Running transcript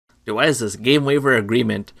Dude, what is this? Game waiver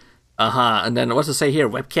agreement. And then what's it say here?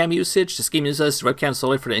 Webcam usage. This game uses webcam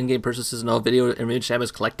solely for the in-game purposes. No video image data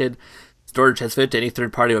is collected. Storage transmitted to any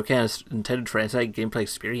third-party webcam is intended for anti-gameplay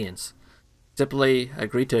experience. Simply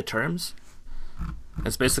agree to the terms.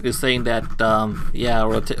 It's basically saying that, yeah,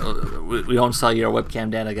 we don't sell your webcam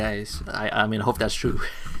data, guys. I mean, I hope that's true.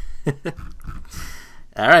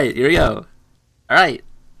 Alright, here we go. Alright,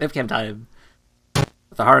 webcam time.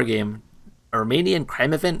 The horror game. A Romanian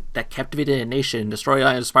crime event that captivated a nation. The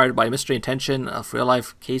storyline inspired by mystery and tension of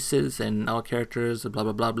real-life cases and all characters, blah,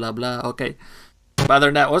 blah, blah, blah, blah. Okay. But other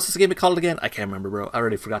than that, what's this game called again? I can't remember, bro. I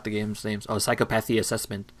already forgot the game's names. Oh, Psychopathy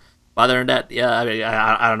Assessment. But other than that, yeah, I mean,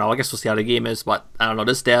 I don't know. I guess we'll see how the game is, but I don't know.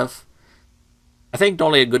 This dev, I think the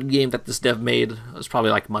only a good game that this dev made was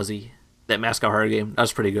probably like Muzzy. That mascot horror game. That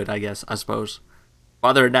was pretty good, I guess, I suppose. But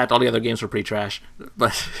other than that, all the other games were pretty trash.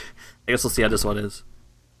 But I guess we'll see how this one is.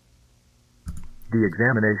 The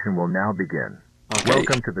examination will now begin. Okay.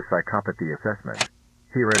 Welcome to the Psychopathy Assessment.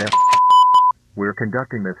 Here at we're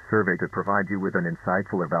conducting this survey to provide you with an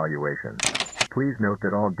insightful evaluation. Please note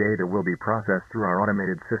that all data will be processed through our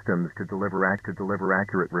automated systems to deliver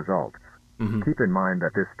accurate results. Keep in mind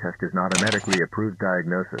that this test is not a medically approved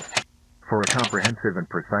diagnosis. For a comprehensive and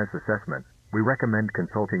precise assessment, we recommend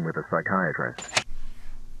consulting with a psychiatrist.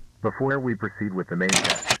 Before we proceed with the main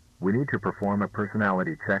test, we need to perform a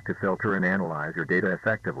personality check to filter and analyze your data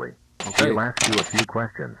effectively. Okay. We'll ask you a few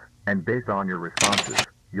questions, and based on your responses,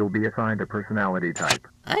 you'll be assigned a personality type.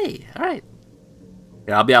 Hey, alright.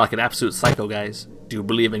 Yeah, I'll be like an absolute psycho, guys. Do you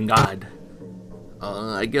believe in God?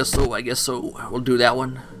 I guess so, I guess so. We'll do that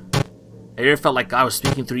one. Have you ever felt like God was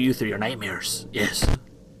speaking through you through your nightmares? Yes.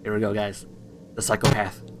 Here we go, guys. The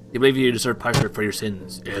psychopath. Do you believe you deserve punishment for your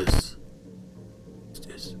sins? Yes.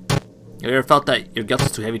 Yes. Have you ever felt that your guilt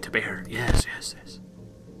is too heavy to bear? Yes, yes, yes.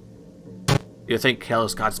 Do you think hell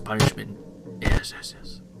is God's punishment? Yes, yes,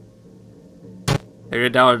 yes. Have you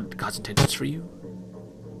doubted God's intentions for you?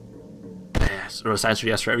 Yes. Or was answer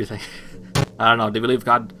yes for everything? I don't know. Do you believe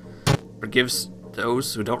God forgives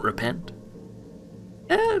those who don't repent?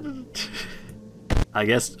 I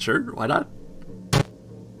guess, sure, why not?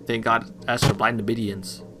 Think God asks for blind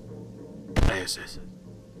obedience? Yes, yes, yes.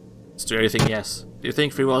 Is there anything? Yes. Do you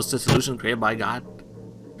think free will is this illusion created by God?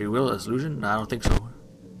 Free will is illusion? I don't think so.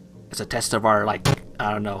 It's a test of our, like,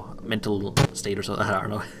 I don't know, mental state or something. I don't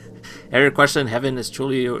know. Every question, heaven is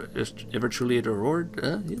ever truly a reward?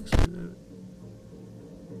 Yes.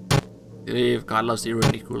 If God loves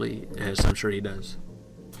everyone equally, yes, I'm sure he does.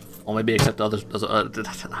 Or maybe except others.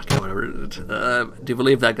 Okay, whatever. Do you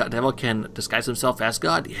believe that God, devil can disguise himself as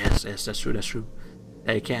God? Yes, yes, that's true, that's true.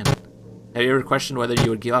 Yeah, he can. Have you ever questioned whether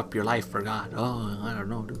you would give up your life for God? Oh, I don't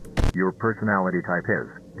know, dude. Your personality type is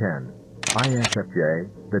 10.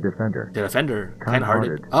 ISFJ, the Defender. The Defender,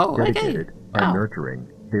 kind-hearted. Oh, dedicated, okay. and Wow. nurturing.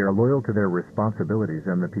 They are loyal to their responsibilities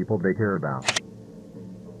and the people they care about.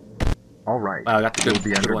 Alright, Wow, I got the you'll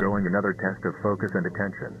be good one. undergoing another test of focus and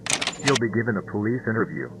attention. You'll be given a police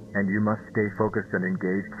interview, and you must stay focused and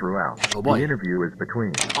engaged throughout. Oh boy. The interview is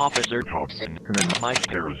between Officer Thompson and Mike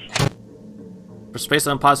Harris. For space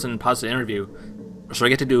on pause and pause the interview. So I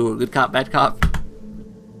get to do good cop, bad cop.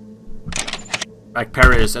 Like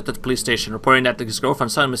Paris at the police station, reporting that his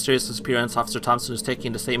girlfriend's son mysterious disappearance. Officer Thompson is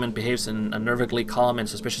taking the statement, behaves in a nervously calm and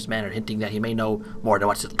suspicious manner, hinting that he may know more than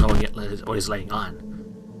what he's laying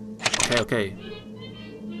on. Okay.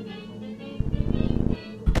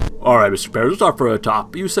 Alright, Mr. Paris, start for a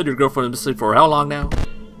top. You said your girlfriend was missing for how long now?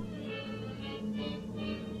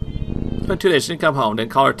 It's been 2 days, she didn't come home,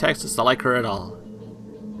 didn't call her text, it's not like her at all.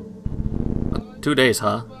 2 days,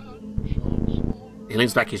 huh? He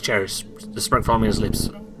leans back his chair, the smirk foaming his lips.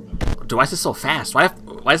 Dude, why is this so fast? Why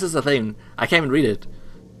is this a thing? I can't even read it.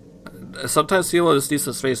 Sometimes people just need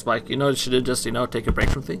some space, like, you know, should just, you know, take a break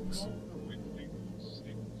from things.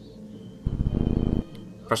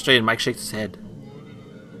 Frustrated, Mike shakes his head.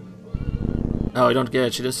 No, I don't get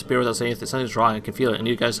it. She disappeared without saying anything. Something's wrong. I can feel it. I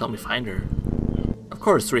need you guys to help me find her. Of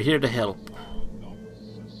course, we're here to help.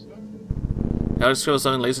 I just scribbled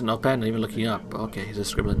something lazy in a notepad and even looking up. Okay, he's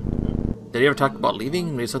just scribbling. Did he ever talk about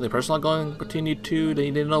leaving? Maybe something personal going between you two that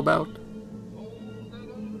you didn't know about?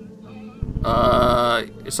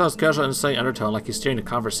 It sounds casual in slight undertone, like he's steering the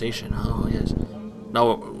conversation. Oh, yes.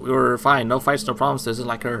 No, we were fine. No fights, no problems. This isn't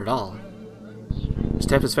like her at all. He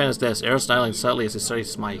tapped his fan at his desk, arrow smiling subtly as he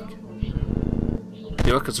studies Mike. You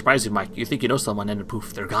know what could surprise you, Mike? You think you know someone, and then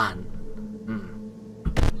poof, they're gone.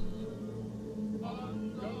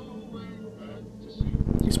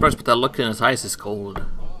 He's surprised, but that look in his eyes is cold.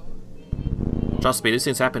 Trust me, these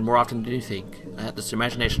things happen more often than you think. I had this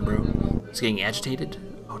imagination, bro. He's getting agitated?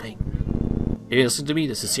 Oh, dang. Hey, listen to me,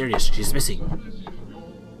 this is serious. She's missing.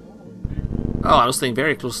 Oh, I was listening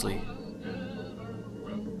very closely.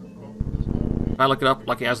 I look it up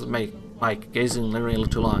like he has with my mic, gazing literally a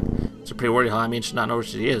little too long. It's pretty worried, huh? I mean, she not know where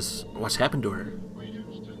she is. What's happened to her?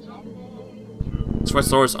 His voice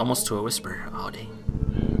lowers almost to a whisper. Oh,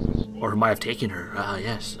 dang. Or who might have taken her? Ah,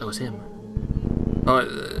 yes, it was him. Oh,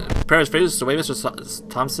 Paris phrases the way Mr.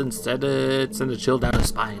 Thompson said it sent a chill down his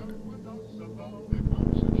spine.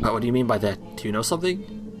 What do you mean by that? Do you know something?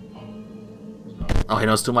 Oh, he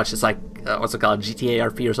knows too much. It's like, what's it called?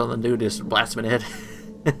 GTA RP or something, dude? Just blast him in the head.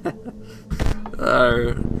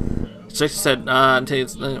 She said, until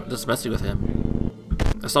it's just messing with him.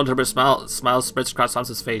 A slow deliberate smile spreads across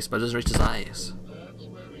Thompson's face, but it doesn't reach his eyes.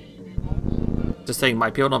 Just saying, my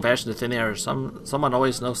people don't vanish into thin air. Someone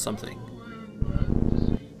always knows something.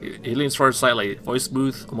 He leans forward slightly, voice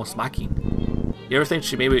smooth, almost mocking. You ever think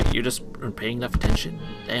maybe you're just paying enough attention?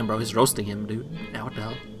 Damn, bro, he's roasting him, dude. Now what the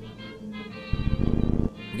hell?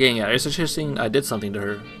 Again, yeah, it's interesting I did something to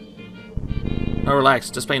her. No, relax,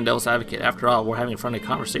 just playing devil's advocate. After all, we're having a friendly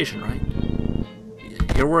conversation, right?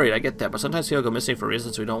 You're worried, I get that, but sometimes people go missing for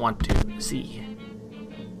reasons we don't want to see.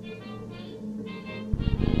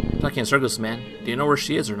 Talking in circles, man. Do you know where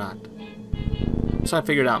she is or not? So I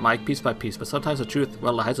figured out, Mike, piece by piece, but sometimes the truth,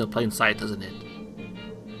 well, hides in plain sight, doesn't it?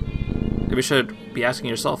 Maybe you should be asking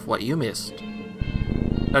yourself what you missed.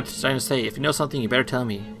 I'm trying to say, if you know something, you better tell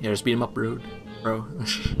me. Yeah, just beat him up, rude, bro.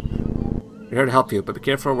 We're here to help you, but be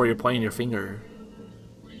careful where you're pointing your finger.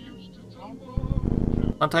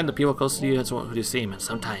 Sometimes the people close to you, that's who you see, and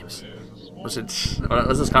sometimes. What's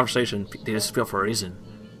this conversation? They just feel for a reason.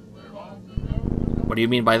 What do you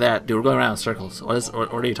mean by that? Dude, we're going around in circles. What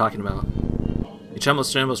are you talking about? You trembled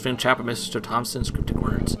stream was feeling trapped by Mr. Thompson's cryptic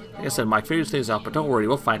words. Like I said, Mike, figure things out, but don't worry,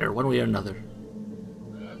 we'll find her one way or another.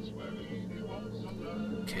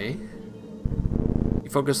 Okay. You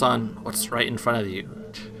focus on what's right in front of you.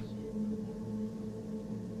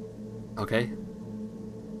 Okay.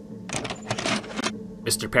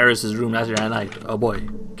 Mr. Paris' room last night. Oh boy,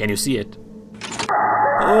 can you see it?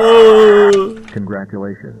 Oh!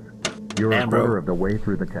 Congratulations. You're a quarter of the way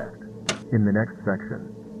through the test. In the next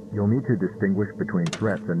section, you'll need to distinguish between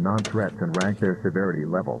threats and non-threats and rank their severity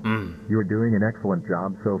level. You're doing an excellent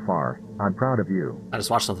job so far. I'm proud of you. I just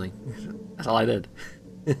watched something. That's all I did.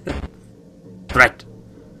 Threat.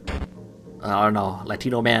 I don't know.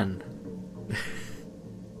 Latino man.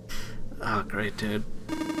 Oh, great, dude.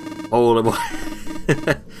 Oh, boy.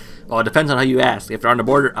 Well, it depends on how you ask. If they're on the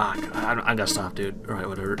border, I'm gonna stop, dude. Alright,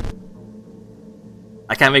 whatever.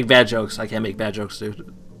 I can't make bad jokes. I can't make bad jokes,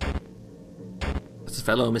 dude. It's a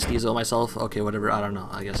fellow mestizo myself. Okay, whatever. I don't know.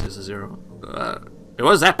 I guess it's a 0.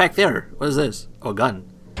 What is that back there? What is this? Oh, a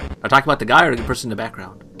gun. Are you talking about the guy or the person in the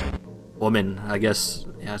background? Woman, I guess.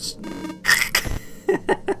 Yeah, it's...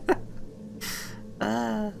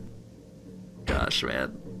 Gosh,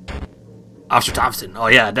 man. Officer Thompson. Oh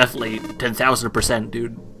yeah, definitely 10,000%,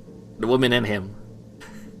 dude. The woman and him.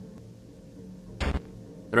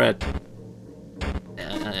 Threat.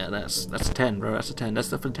 Yeah, that's a 10, bro. That's a 10. That's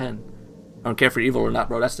definitely 10. I don't care if you're evil or not,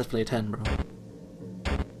 bro. That's definitely a 10, bro.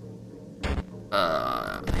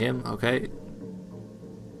 Him. Okay.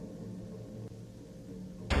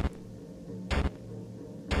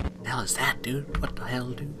 What the hell is that, dude? What the hell,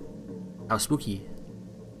 dude? That was spooky.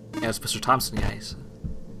 Yeah, it's Mr. Thompson, guys.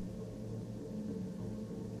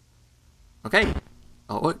 Okay.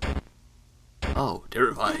 Oh, what? Oh,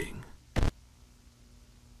 terrifying.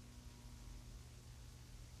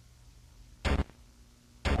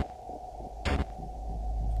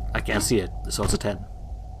 I can't see it, so it's a 10.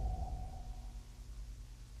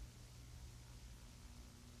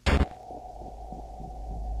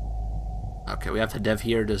 Okay, we have the dev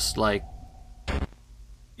here just like...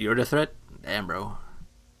 You're the threat? Damn, bro.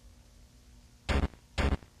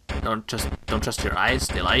 Don't trust your eyes,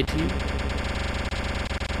 they lie to you?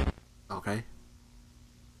 Okay.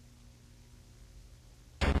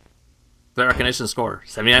 The recognition score,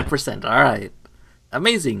 79%, alright.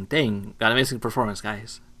 Amazing, dang, got an amazing performance,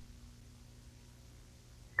 guys.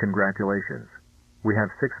 Congratulations. We have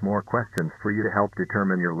 6 more questions for you to help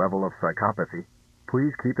determine your level of psychopathy.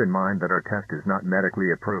 Please keep in mind that our test is not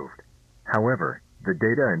medically approved. However, the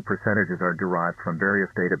data and percentages are derived from various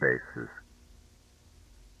databases.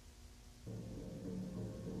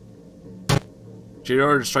 Should you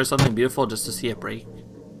ever destroy something beautiful just to see it break?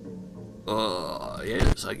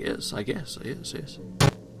 Yes, I guess, yes.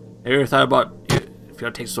 Have you ever thought about if you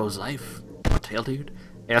take someone's life? What the hell, dude?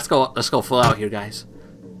 Hey, let's go full out here, guys.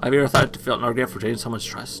 Have you ever thought to feel no regret for taking someone's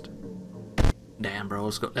trust? Damn, bro,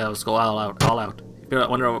 let's go all out. If you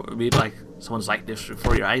wonder what it would be like Someone's like this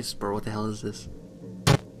before your eyes, bro. What the hell is this?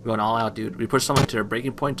 We're going all out, dude. We push someone to a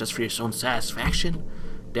breaking point just for your own satisfaction?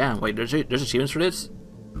 Damn, wait, there's achievements for this?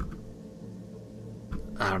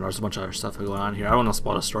 I don't know, there's a bunch of other stuff going on here. I don't want to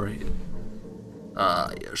spoil the story.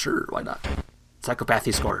 Yeah, sure, why not?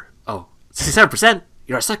 Psychopathy score. Oh, 67%?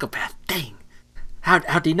 You're a psychopath. Dang.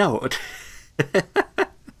 How'd he know?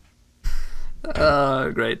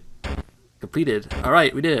 Great. Completed.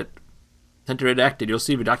 Alright, we did it. Center redacted. You'll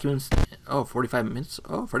see your documents. Oh, 45 minutes.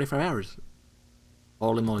 Oh, 45 hours.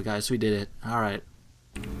 Holy moly, guys, we did it. Alright.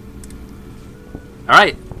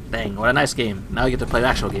 Alright. Dang, what a nice game. Now we get to play the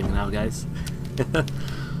actual game now, guys.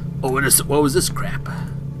 Oh, what was this crap?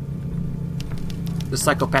 This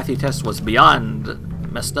psychopathy test was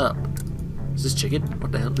beyond messed up. Is this chicken?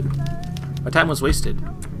 What the hell, dude? My time was wasted.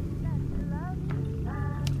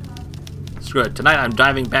 Screw it. Tonight I'm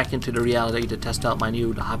diving back into the reality to test out my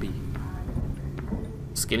new hobby.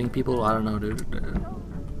 Skinning people? I don't know, dude.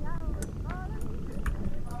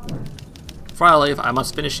 Before I leave, I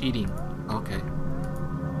must finish eating. Okay.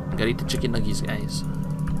 Gotta eat the chicken nuggies, guys.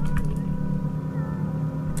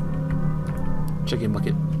 Chicken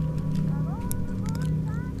bucket.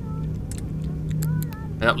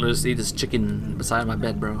 Yep, let's eat this chicken beside my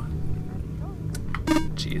bed, bro.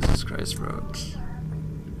 Jesus Christ, bro.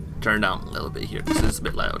 Turn down a little bit here, because it's a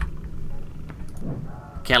bit loud.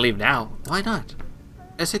 Can't leave now. Why not?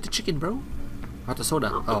 Let's hit the chicken, bro. Hot the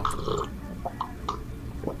soda. Oh.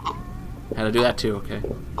 Had to do that too, okay.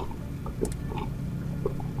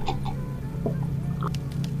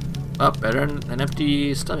 Oh, better than an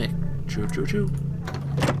empty stomach. True, true, true.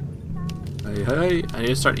 Hey, hey, I need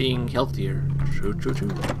to start eating healthier. True, true,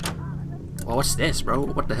 true. Well, what's this, bro?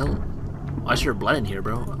 What the hell? Why is there blood in here,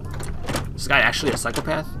 bro? Is this guy actually a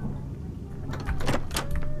psychopath?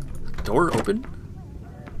 Door open?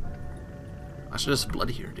 Why is there just blood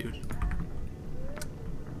here, dude?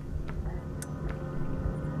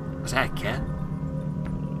 Is that a cat?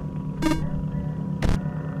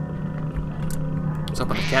 What's up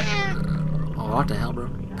with the cat? Oh, what the hell, bro?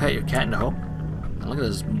 Pet your cat in the home? Look at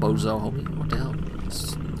this bozo, homie. What the hell?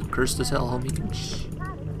 It's cursed as hell, homie.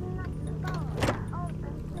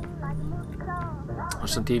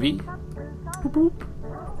 Watch some TV? Boop, boop.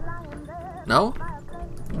 No?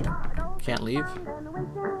 Can't leave?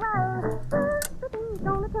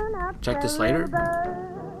 Check this later?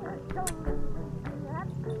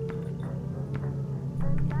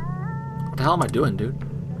 What the hell am I doing, dude?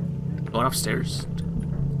 Going upstairs?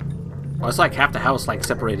 Well, it's like half the house like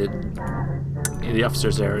separated in the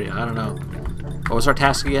upstairs area. I don't know. What was our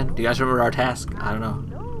task again? Do you guys remember our task? I don't know.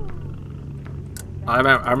 I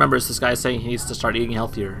remember it's this guy saying he needs to start eating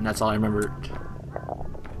healthier, and that's all I remembered.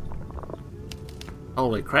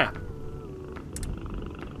 Holy crap.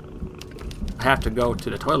 I have to go to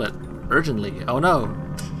the toilet urgently. Oh no.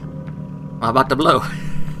 I'm about to blow.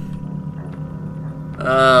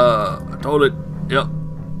 Toilet. Yep.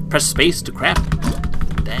 Press space to crap.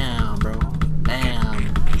 Damn, bro. Damn.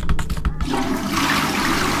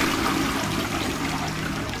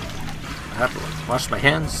 I have to wash my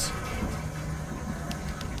hands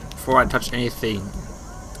before I touch anything.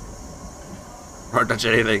 Before I touch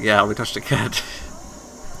anything, yeah, we touched the cat.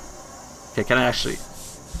 Okay, can I actually...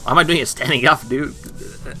 Why am I doing it standing up, dude?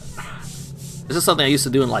 This is something I used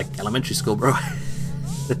to do in, like, elementary school, bro.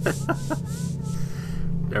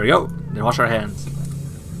 There we go. Then wash our hands.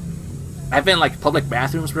 I've been, like, public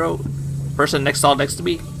bathrooms, bro. Person next to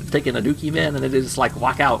me taking a dookie, man, and they just, like,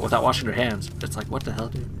 walk out without washing their hands. It's like, what the hell,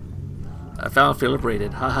 dude? I feel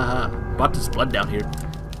liberated. Ha ha ha. Brought this blood down here.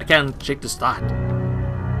 I can't shake this thought.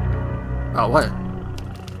 Oh, what?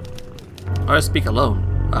 Oh, I speak alone.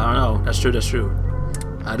 I don't know. That's true, that's true.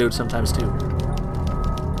 I do it sometimes too.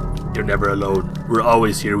 You're never alone. We're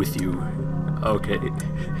always here with you. Okay.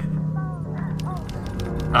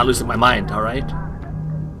 I'm not losing my mind, alright?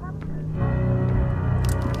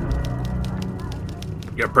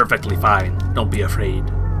 You're perfectly fine. Don't be afraid.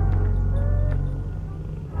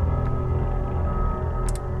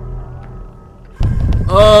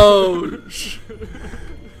 Oh!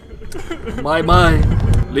 My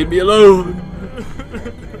mind. Leave me alone.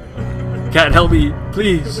 Can't help me,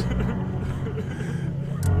 please.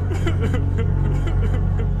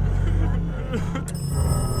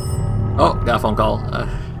 Oh, got a phone call.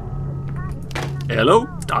 Hello,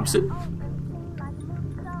 Thompson?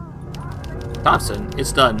 Thompson,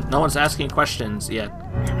 it's done. No one's asking questions yet.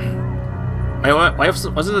 Why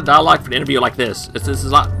wasn't the dialogue for the interview like this? This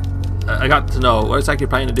is not... I got to know what exactly you're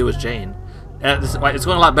planning to do with Jane. It's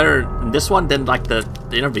going a lot better in this one than like the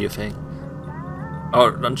interview thing. Oh,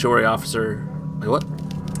 don't you worry, officer. Wait, what?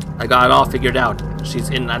 I got it all figured out. She's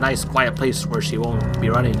in a nice quiet place where she won't be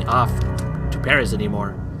running off to Paris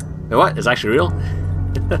anymore. Wait, what? Is actually real?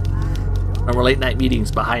 Remember late night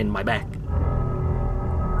meetings behind my back.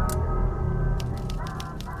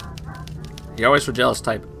 You're always for jealous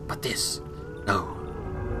type, but this, no.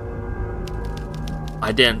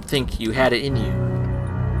 I didn't think you had it in you.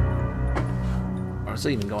 What's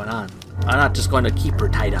even going on? I'm not just going to keep her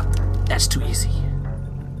tied up. That's too easy.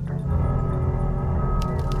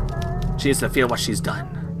 She needs to feel what she's done.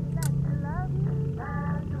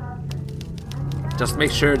 Just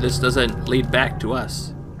make sure this doesn't lead back to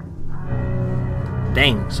us.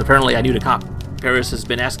 Dang, so apparently I knew the cop. Paris has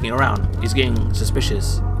been asking around. He's getting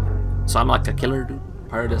suspicious. So I'm like a killer dude,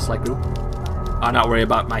 part of this like group. I'll not worry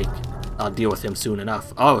about Mike. I'll deal with him soon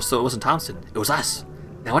enough. Oh, so it wasn't Thompson. It was us.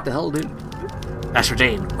 Now what the hell, dude? As for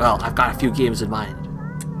Jane, well, I've got a few games in mind.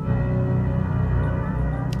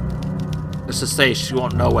 Let's just say she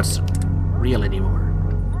won't know what's real anymore.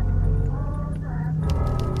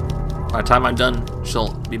 By the time I'm done,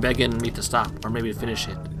 she'll be begging me to stop, or maybe to finish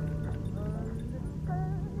it.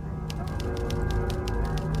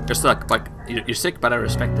 You're stuck, but you're sick, but I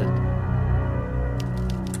respect it.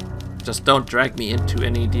 Just don't drag me into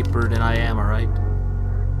any deeper than I am, alright?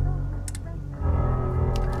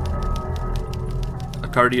 A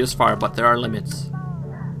cardio is far, but there are limits.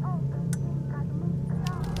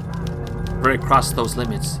 We're across those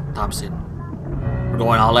limits, Thompson. We're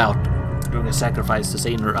going all out. Doing a sacrifice to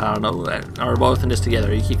save her. I don't know. We're both in this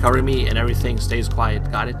together. You keep covering me and everything stays quiet.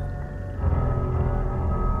 Got it?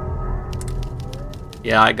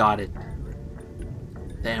 Yeah, I got it.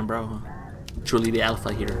 Damn, bro. Truly the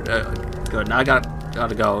alpha here. Good. Now I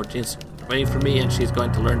gotta go. Jane's waiting for me, and she's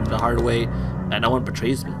going to learn the hard way that no one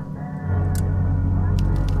betrays me.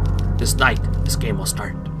 This night, this game will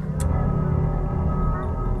start.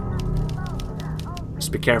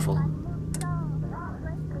 Just be careful.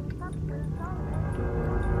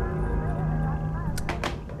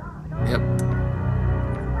 Yep.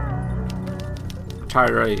 I'm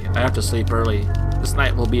tired already. I have to sleep early. This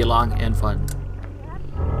night will be long and fun.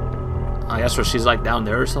 I guess where she's like down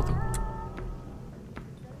there or something.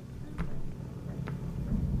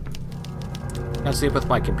 I sleep with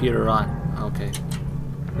my computer on. Okay.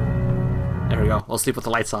 There we go. We'll sleep with the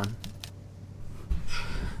lights on.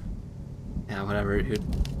 Yeah, whatever, dude.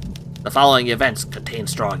 The following events contain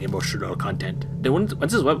strong emotional content. When's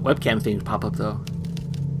this webcam thing pop up though?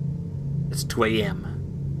 It's 2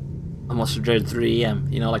 a.m. Almost dreaded 3 a.m.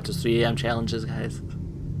 You know, like those 3 a.m. challenges, guys.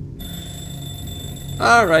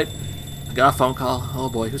 Alright. I got a phone call. Oh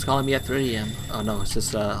boy, who's calling me at 3 a.m.? Oh no, it's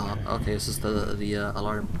just, okay, it's just the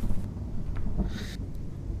alarm.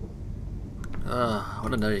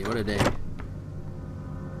 What a day, what a day.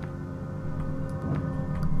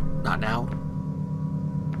 Not now.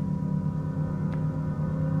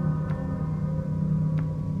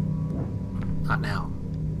 Not now.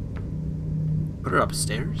 Put her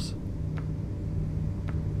upstairs?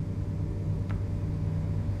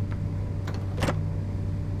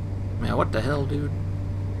 Man, what the hell, dude?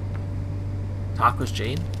 Talk with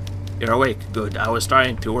Jane? You're awake. Good. I was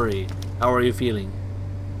starting to worry. How are you feeling?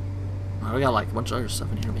 Oh, we got like a bunch of other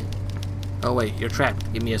stuff in here, man. Oh wait, you're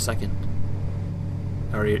trapped. Give me a second.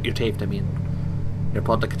 Or you're taped, I mean. You're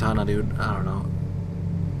pulled the katana, dude. I don't know.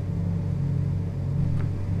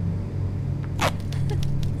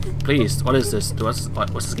 Please, what is this? What's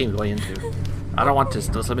this game going into? I don't want this.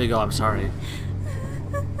 Just let me go. I'm sorry.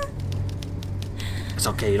 It's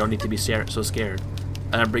okay. You don't need to be so scared.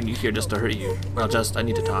 I didn't bring you here just to hurt you. Well, I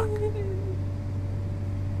need to talk.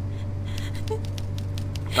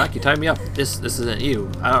 Doc, you tied me up. This isn't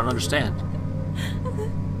you. I don't understand.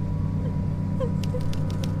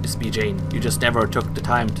 It's me, Jane. You just never took the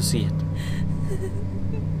time to see it.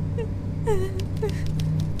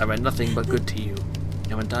 I meant nothing but good to you.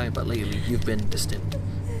 Haven't I? But lately, you've been distant,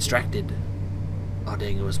 distracted. Oh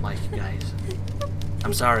dang, it was Mike, guys.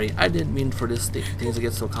 I'm sorry. I didn't mean for things to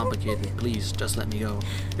get so complicated. Please, just let me go.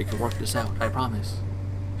 We can work this out. I promise.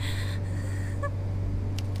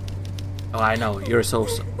 Oh, I know. You're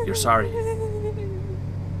sorry.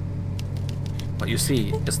 But you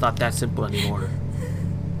see, it's not that simple anymore.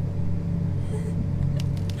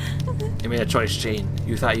 You made a choice, Jane.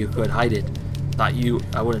 You thought you could hide it. Thought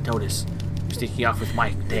I wouldn't notice. You're sneaking off with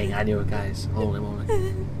Mike. Dang, I knew it, guys. Holy moly.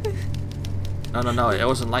 No. It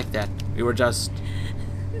wasn't like that. We were just...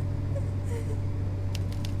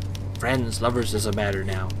 friends, lovers doesn't matter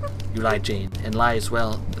now. You lied, Jane. And lies,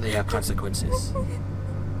 well, they have consequences.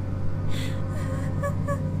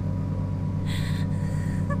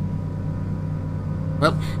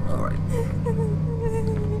 Well, alright.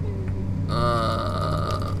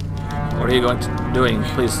 What are you going to doing?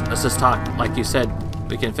 Please, let's just talk. Like you said,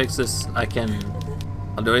 we can fix this.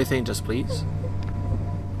 I'll do anything, just please.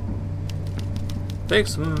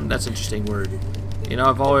 Fix? That's an interesting word. You know,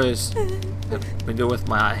 I've always been good with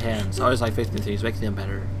my hands. I always like fixing things, making them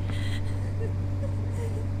better.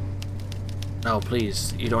 No,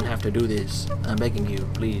 please, you don't have to do this. I'm begging you,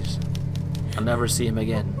 please. I'll never see him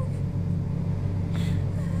again.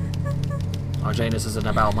 Oh, Jane, this isn't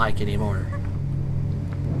about Mike anymore.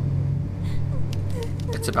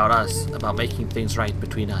 It's about us, about making things right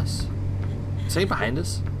between us. Is anything behind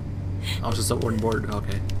us? Oh, it's just a wooden board.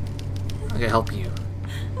 Okay. I can help you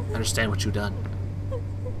understand what you've done.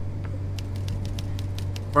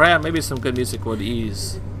 Or yeah, maybe some good music would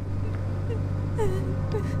ease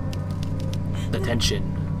the tension.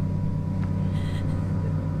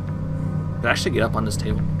 Did I actually get up on this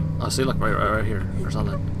table? Oh, see, look, right here, or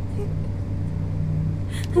something.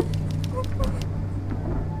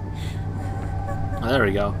 Oh, there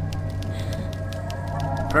we go.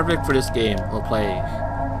 Perfect for this game. We'll play.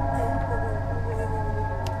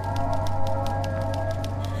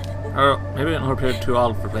 Or maybe I'm not prepared too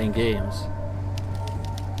old for playing games.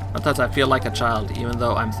 Sometimes I feel like a child, even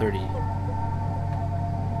though I'm 30.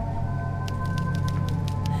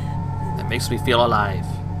 It makes me feel alive.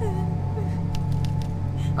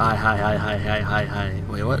 Hi.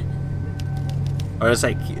 Wait, what? Or it's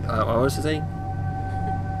like, what was it saying?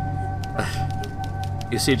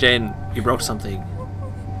 You see, Jane, you broke something.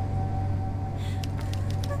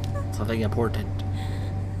 Something important.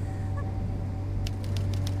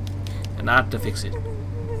 And I have to fix it.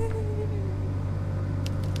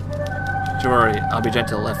 Don't worry, I'll be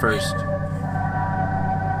gentle at first.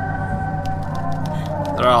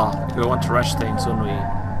 After all, we want to rush things, wouldn't we?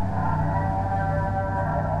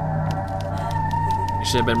 You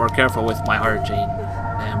should have been more careful with my heart, Jane.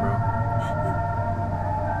 Damn, bro.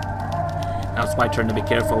 Now it's my turn to be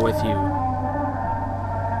careful with you.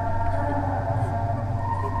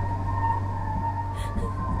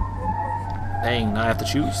 Dang, now I have to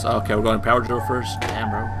choose. Okay, we're going power drill first. Damn,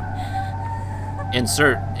 bro.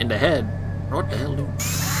 Insert in the head. What the hell, dude?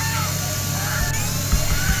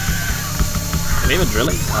 Am I even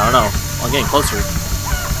drilling? I don't know. I'm getting closer.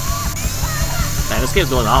 Man, this game's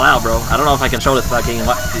going all out, bro. I don't know if I can show this without getting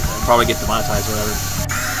probably get demonetized or whatever.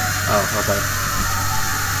 Oh, okay.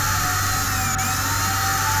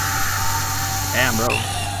 Damn, bro.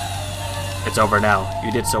 It's over now.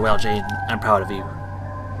 You did so well, Jane. I'm proud of you.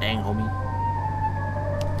 Dang, homie.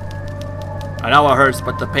 I know it hurts,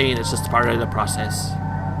 but the pain is just part of the process.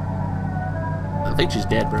 I think she's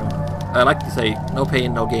dead, bro. I like to say, no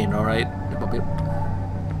pain, no gain, alright? I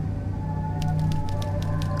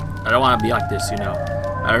don't want to be like this, you know.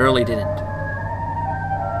 I really didn't.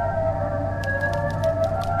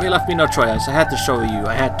 But you left me no choice. I had to show you.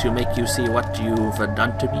 I had to make you see what you've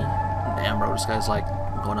done to me. Damn, bro, this guy's like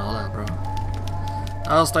going all out, bro.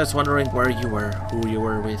 I was just wondering where you were, who you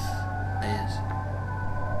were with. Yes.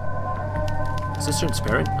 Is this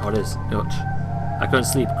transparent? Oh, it is. I couldn't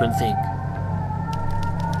sleep, couldn't think.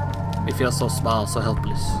 We feel so small, so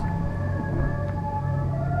helpless.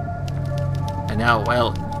 And now,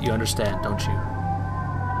 well, you understand, don't you?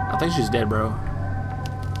 I think she's dead, bro.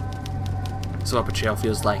 This is what betrayal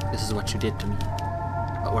feels like. This is what you did to me.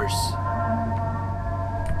 But worse.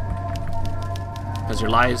 Because your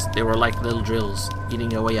lies, they were like little drills,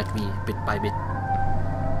 eating away at me, bit by bit.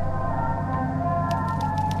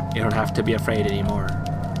 You don't have to be afraid anymore.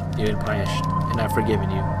 You've been punished, and I've forgiven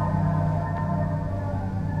you.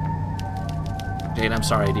 Jane, I'm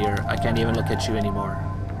sorry, dear. I can't even look at you anymore.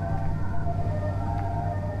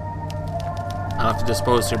 I'll have to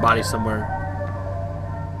dispose your body somewhere.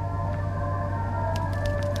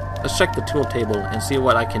 Let's check the tool table and see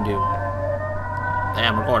what I can do.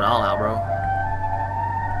 Damn, we're going all out, bro.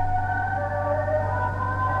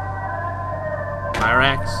 Fire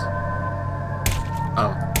axe?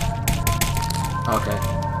 Oh. Okay.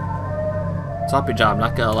 Sloppy job,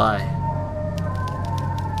 not gonna lie.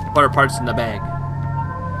 Put her parts in the bag.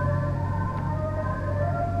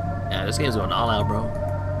 Yeah, this game's going all out, bro.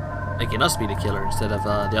 Making us be the killer instead of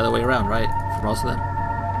the other way around, right? For most of them.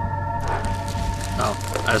 Oh,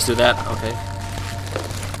 I just do that? Okay.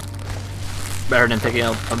 Better than picking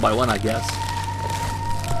up one by one, I guess.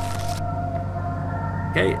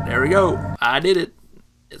 Okay, there we go. I did it.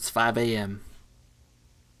 It's 5 a.m.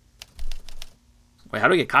 Wait, how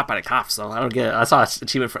do I get caught by the cops, though? I don't get it. I saw an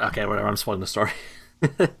achievement for... Okay, whatever. I'm spoiling the story.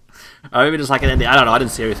 Or maybe just like an ending. I don't know. I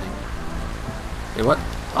didn't see everything. Wait, what?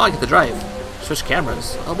 Oh, I get to drive. Switch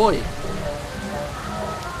cameras. Oh, boy.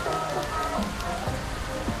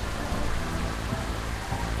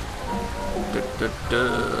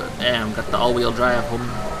 Damn, got the all-wheel drive home.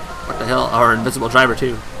 What the hell? Our invisible driver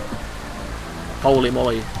too. Holy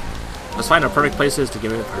moly. Let's find our perfect places to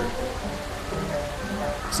get rid of her.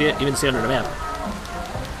 See it? Even see it under the map.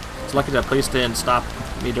 It's lucky that police didn't stop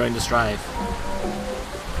me during this drive.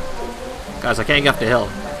 Guys, I can't get up the hill.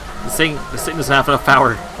 This thing doesn't have enough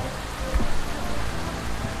power.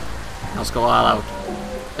 Let's go all out.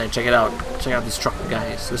 Then check it out. Check out this truck,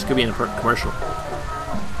 guys. This could be in a commercial.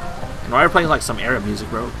 And why are we playing like some Arab music,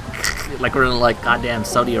 bro? Like we're in like goddamn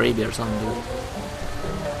Saudi Arabia or something, dude.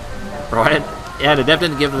 Bro, yeah, the dev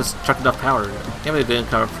didn't give this truck enough power. Can't believe they didn't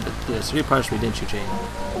cover this. You punished me, didn't you, Jane?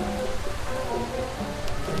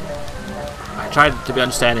 I tried to be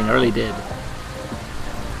understanding. I really did.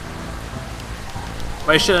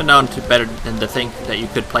 But I should have known better than to think that you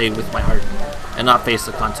could play with my heart and not face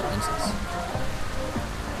the consequences.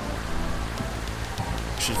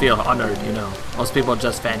 You should feel honored, you know. Most people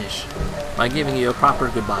just vanish by giving you a proper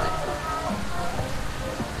goodbye.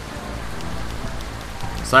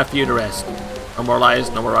 It's time for you to rest. No more lies,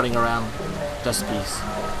 no more running around. Just peace.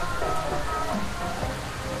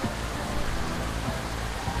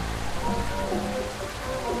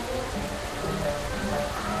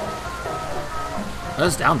 What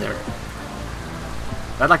is down there?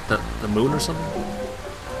 Is that like the moon or something?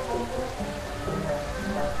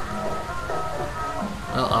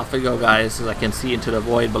 Well, off we go, guys, as I can see into the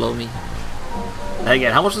void below me. And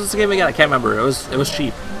again, how much was this game again? I can't remember. It was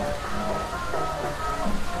cheap.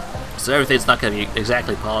 So everything's not gonna be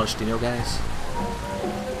exactly polished, you know, guys.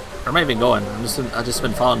 Where am I even going? I've just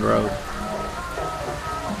been following the road.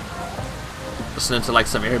 Listening to like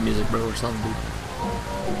some Arab music, bro, or something, dude.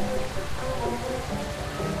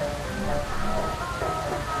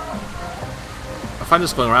 If I'm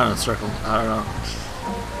just going around in a circle, I don't know.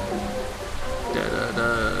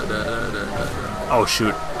 Oh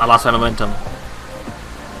shoot, I lost my momentum.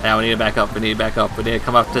 Yeah, we need to back up, we need to back up, we need to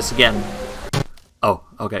come up this again. Oh,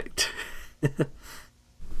 okay.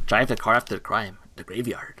 Drive the car after the crime. The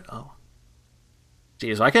graveyard. Oh.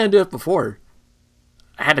 Jeez, why can't I do it before?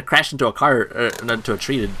 I had to crash into a car, into a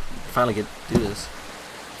tree to finally do this.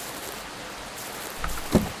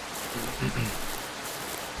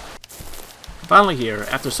 Finally here,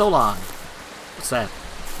 after so long. What's that?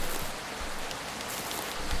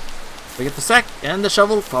 We get the sack and the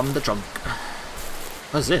shovel from the trunk.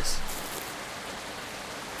 What's this?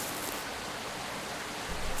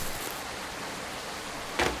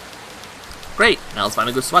 Great, now let's find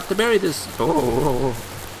a good spot to bury this. Oh.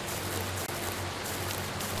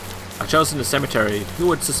 I've chosen the cemetery. Who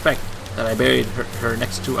would suspect that I buried her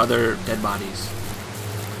next to other dead bodies?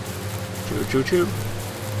 Choo choo choo.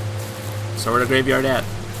 So where the graveyard at?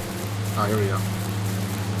 Oh, here we go.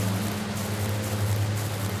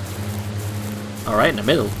 Alright, in the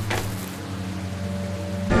middle.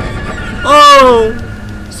 Oh!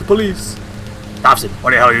 It's the police. Thompson,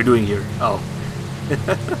 what the hell are you doing here? Oh.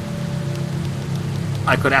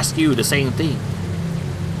 I could ask you the same thing.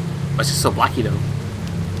 But she's so blocky though.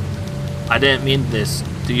 I didn't mean this.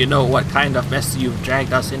 Do you know what kind of mess you've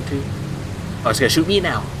dragged us into? Oh, she's gonna shoot me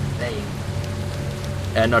now. Dang.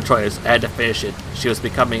 I had no choice. I had to finish it. She was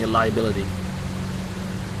becoming a liability.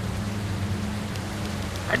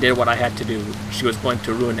 I did what I had to do. She was going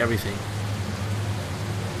to ruin everything.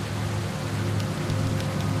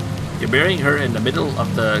 You're burying her in the middle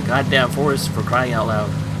of the goddamn forest, for crying out loud.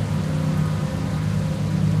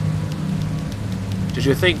 Did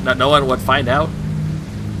you think that no one would find out?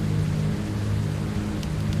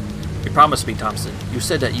 You promised me, Thompson. You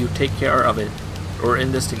said that you'd take care of it. We're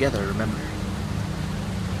in this together, remember?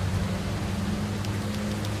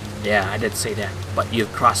 Yeah, I did say that, but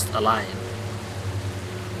you've crossed a line.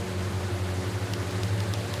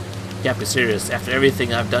 You have to be serious after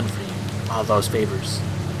everything I've done for you. All those favors.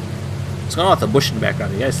 What's going on with the bush in the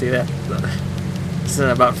background? You guys see that? This isn't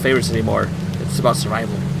about favors anymore. It's about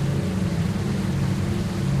survival.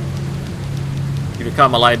 You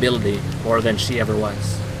become a liability more than she ever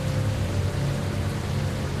was.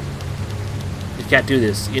 You can't do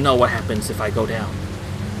this. You know what happens if I go down.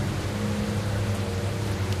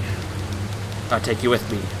 I'll take you with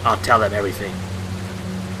me. I'll tell them everything.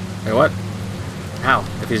 Wait, what? How?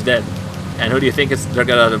 If he's dead? And who do you think they're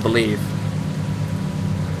gonna believe?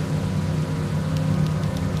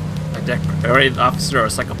 A decorated officer or a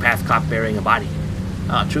psychopath cop burying a body?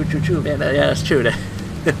 Oh, true, man. Yeah, that's true.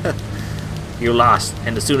 You lost,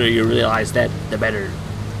 and the sooner you realize that, the better.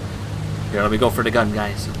 Here, let me go for the gun,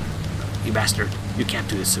 guys. You bastard. You can't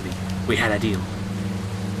do this to me. We had a deal.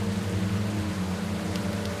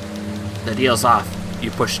 The deal's off.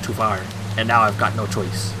 You pushed too far, and now I've got no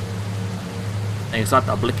choice. And it's not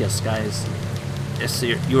the oblivious, guys. It's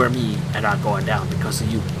you or me and not going down because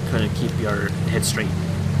you couldn't keep your head straight.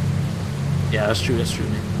 Yeah, that's true,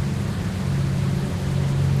 man.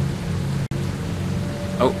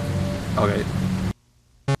 Oh, okay.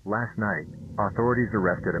 Last night, authorities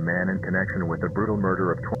arrested a man in connection with the brutal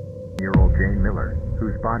murder of 20-year-old Jane Miller,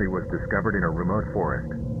 whose body was discovered in a remote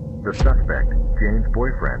forest. The suspect, Jane's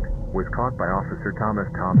boyfriend, was caught by Officer Thomas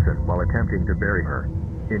Thompson while attempting to bury her.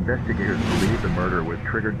 Investigators believe the murder was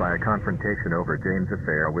triggered by a confrontation over Jane's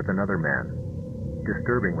affair with another man.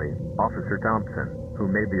 Disturbingly, Officer Thompson, who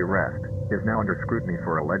made the arrest, is now under scrutiny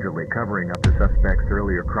for allegedly covering up the suspect's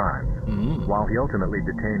earlier crimes. While he ultimately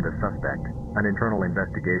detained the suspect, an internal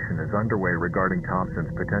investigation is underway regarding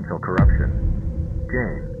Thompson's potential corruption.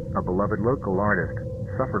 Jane, a beloved local artist,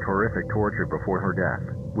 suffered horrific torture before her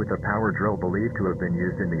death, with a power drill believed to have been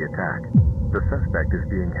used in the attack. The suspect is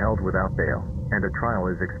being held without bail, and a trial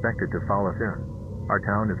is expected to follow soon. Our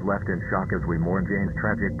town is left in shock as we mourn Jane's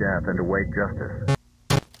tragic death and await justice.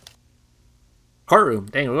 Courtroom.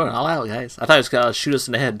 Dang, we're going all out, guys. I thought he was gonna shoot us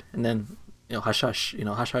in the head and then, hush hush,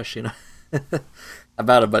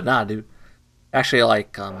 about it, but nah, dude. Actually,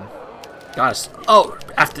 like, gosh. Oh,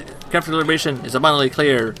 after deliberation, it's abundantly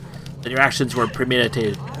clear that your actions were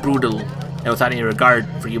premeditated, brutal, and without any regard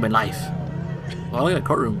for human life. Well, look at the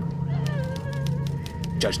courtroom.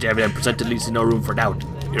 Judge David presented leaves no room for doubt.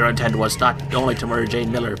 Your intent was not only to murder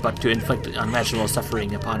Jane Miller, but to inflict unimaginable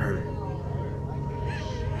suffering upon her.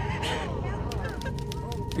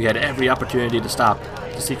 We had every opportunity to stop,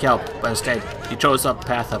 to seek help, but instead, you chose a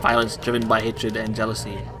path of violence driven by hatred and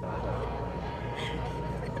jealousy.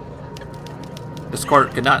 This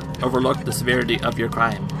court cannot overlook the severity of your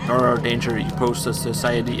crime, nor the danger you pose to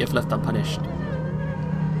society if left unpunished.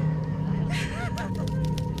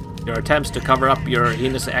 Your attempts to cover up your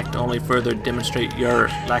heinous act only further demonstrate your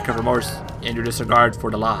lack of remorse and your disregard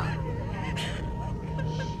for the law.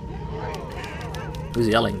 Who's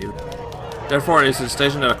yelling, dude? Therefore, it is the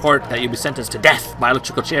decision of the court that you be sentenced to death by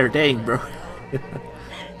electrical chair. Dang, bro.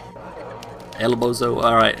 Elbozo.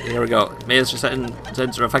 Alright, here we go. May this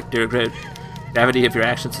sentence reflect your gravity of your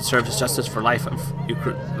actions and serve as justice for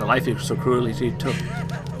the life you so cruelly took.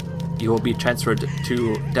 You will be transferred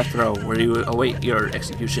to death row, where you await your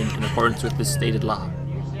execution in accordance with this stated law.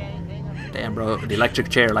 Damn, bro. The electric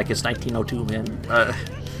chair like it's 1902, man.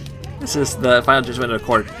 This is the final judgment of the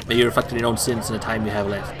court. May you reflect on your own sins in the time you have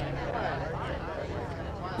left.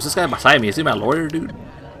 Is this guy beside me? Is he my lawyer, dude?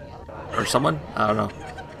 Or someone? I don't know.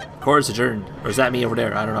 Court is adjourned. Or is that me over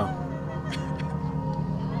there? I don't know.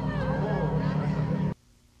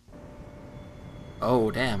 Oh,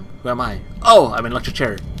 damn. Who am I? Oh, I'm in electric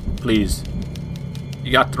chair. Please.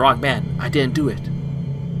 You got the wrong man. I didn't do it.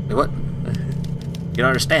 Wait, what? You don't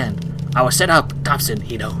understand. I was set up. Thompson,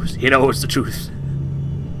 he knows. He knows the truth.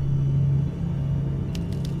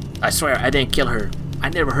 I swear, I didn't kill her. I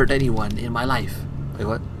never hurt anyone in my life. Wait,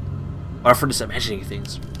 what? Or for just imagining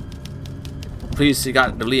things. Please, you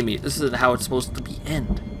gotta believe me. This isn't how it's supposed to be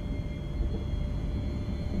end.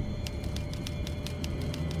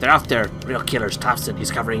 They're out there. Real killers. Thompson,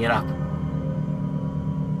 he's covering it up.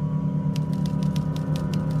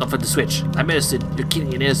 Don't flip the switch. I'm innocent. You're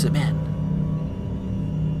killing an innocent man.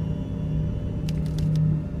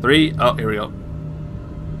 3. Oh, here we go.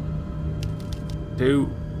 2.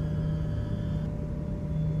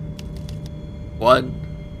 1.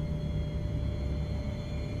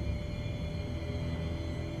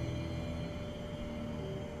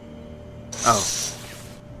 Oh.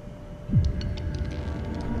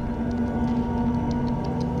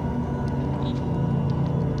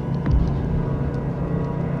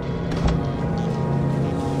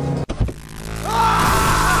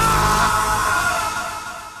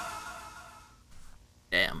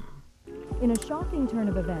 Damn. In a shocking turn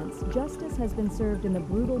of events, justice has been served in the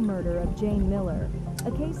brutal murder of Jane Miller,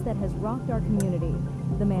 a case that has rocked our community.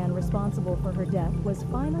 The man responsible for her death was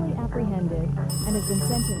finally apprehended and has been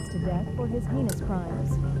sentenced to death for his heinous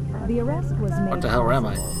crimes. The arrest was made. What the hell am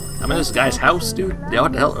I? I'm in this guy's house, dude? Yeah,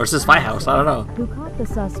 what the hell? Or is this my house? I don't know. Who caught the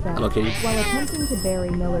suspect Hello, Kitty. while attempting to bury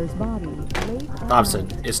Miller's body late at Thompson,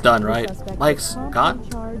 night. it's done, The right? suspect Mike's was gone?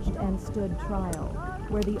 promptly charged and stood trial,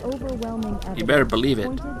 where the overwhelming evidence You better believe it.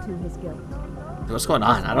 pointed to his guilt. What's going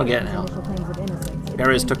on? I don't get it now.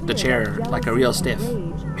 Perez took the chair like a real stiff.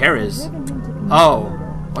 Perez? Oh,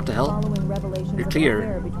 what the hell? You're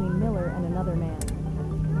clear.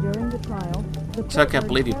 So I can't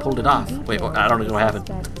believe you pulled it off. Wait, I don't know what happened.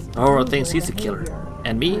 The whole world thinks he's the killer.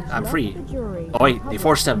 And me? I'm free. Oh wait, they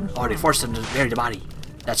forced him. Oh, they forced him to bury the body.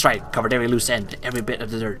 That's right, covered every loose end, every bit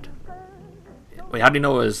of the dirt. Wait, how do you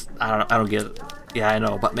know it was... I don't get it. Yeah, I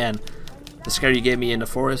know, but man, the scare you gave me in the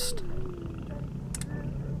forest...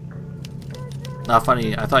 Not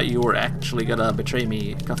funny. I thought you were actually gonna betray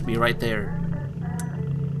me. Cuff me right there.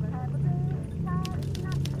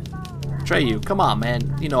 Betray you? Come on,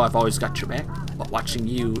 man. You know I've always got your back. But watching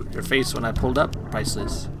your face when I pulled up,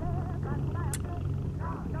 priceless.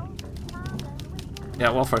 Yeah,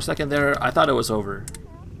 well, for a second there, I thought it was over.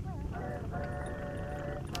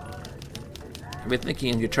 I've been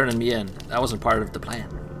thinking you're turning me in. That wasn't part of the plan.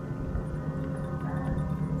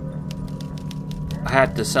 I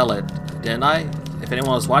had to sell it, didn't I? If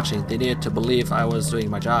anyone was watching, they needed to believe I was doing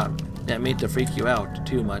my job. Didn't mean to freak you out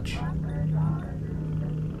too much.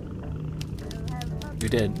 You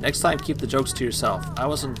did. Next time, keep the jokes to yourself. I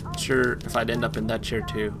wasn't sure if I'd end up in that chair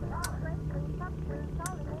too.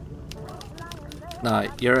 Nah,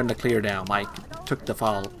 you're in the clear now, Mike. Took the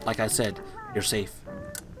fall. Like I said, you're safe.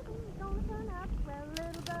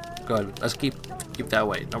 Good. Let's keep that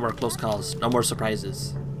way. No more close calls. No more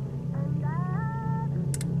surprises.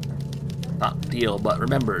 Not deal, but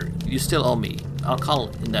remember, you still owe me. I'll call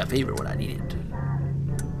in that favor when I need it.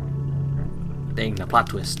 Dang, the plot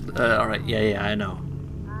twist. Alright, yeah, I know.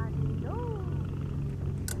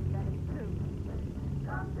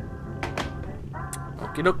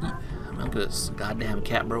 Okie dokie. Look at this goddamn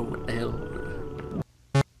cat, bro. What the hell?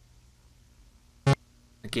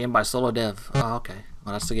 A game by solo dev. Oh, okay.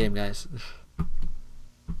 Well, that's the game, guys.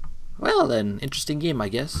 Well, then. Interesting game, I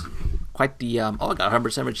guess. Quite the, oh, I got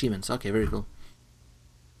 100% achievements. Okay, very cool.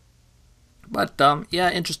 But,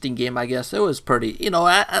 yeah, interesting game, I guess. It was pretty, you know,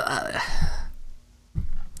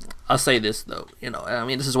 I'll say this, though. You know, I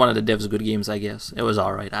mean, this is one of the devs' good games, I guess. It was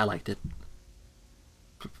alright. I liked it.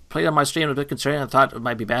 Played on my stream a bit concerning. I thought it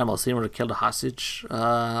might be bannable. Seeing where to kill the hostage.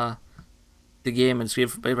 The game and screen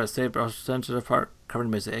played by state, but sensitive part covered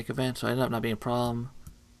in Mosaic event, so I ended up not being a problem.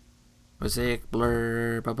 Mosaic,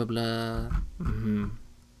 blur, blah blah blah.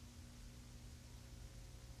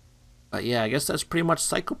 But yeah, I guess that's pretty much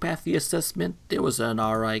Psychopathy Assessment. It was an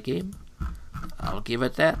alright game. I'll give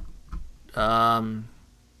it that.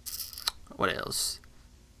 What else?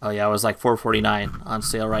 Oh yeah, it was like $4.49 on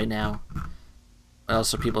sale right now. What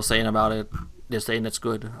else are people saying about it? They're saying it's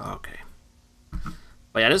good. Okay.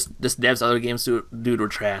 But yeah, this dev's other games, dude, were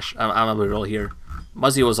trash. I'm gonna be real here.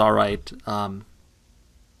 Muzzy was alright.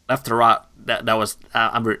 Left to Rot, that was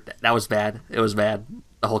bad. It was bad.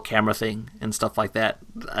 The whole camera thing and stuff like that.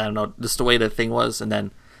 I don't know, just the way the thing was, and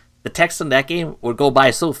then the text in that game would go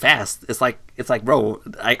by so fast. It's like, bro,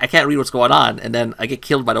 I can't read what's going on, and then I get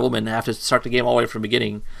killed by the woman and I have to start the game all the way from the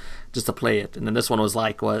beginning just to play it. And then this one was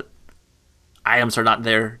like, what? Items are not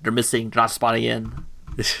there. They're missing. They're not spawning in.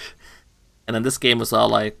 And then this game was all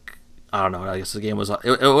like, I don't know. I guess the game was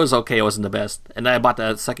it was okay. It wasn't the best. And then I bought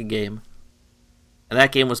the second game, and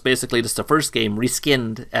that game was basically just the first game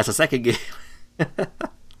reskinned as a second game.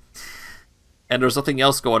 And there's nothing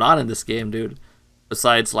else going on in this game, dude.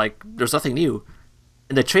 Besides, like, there's nothing new.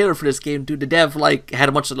 In the trailer for this game, dude, the dev like had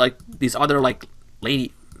a bunch of like these other like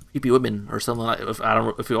lady creepy women or something. Like, I don't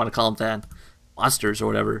know if you want to call them that, monsters or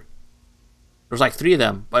whatever. There's like 3 of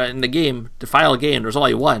them, but in the game, the final game, there's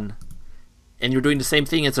only 1. And you're doing the same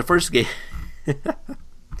thing as the first game.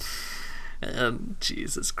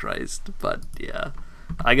 Jesus Christ. But yeah,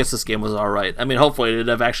 I guess this game was alright. I mean, hopefully the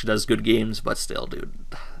dev actually does good games, but still, dude.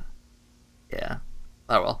 Yeah.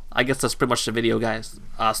 Oh well, I guess that's pretty much the video, guys.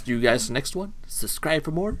 I'll see you guys in the next one. Subscribe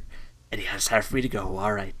for more. And you guys are free to go.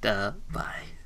 Alright, bye.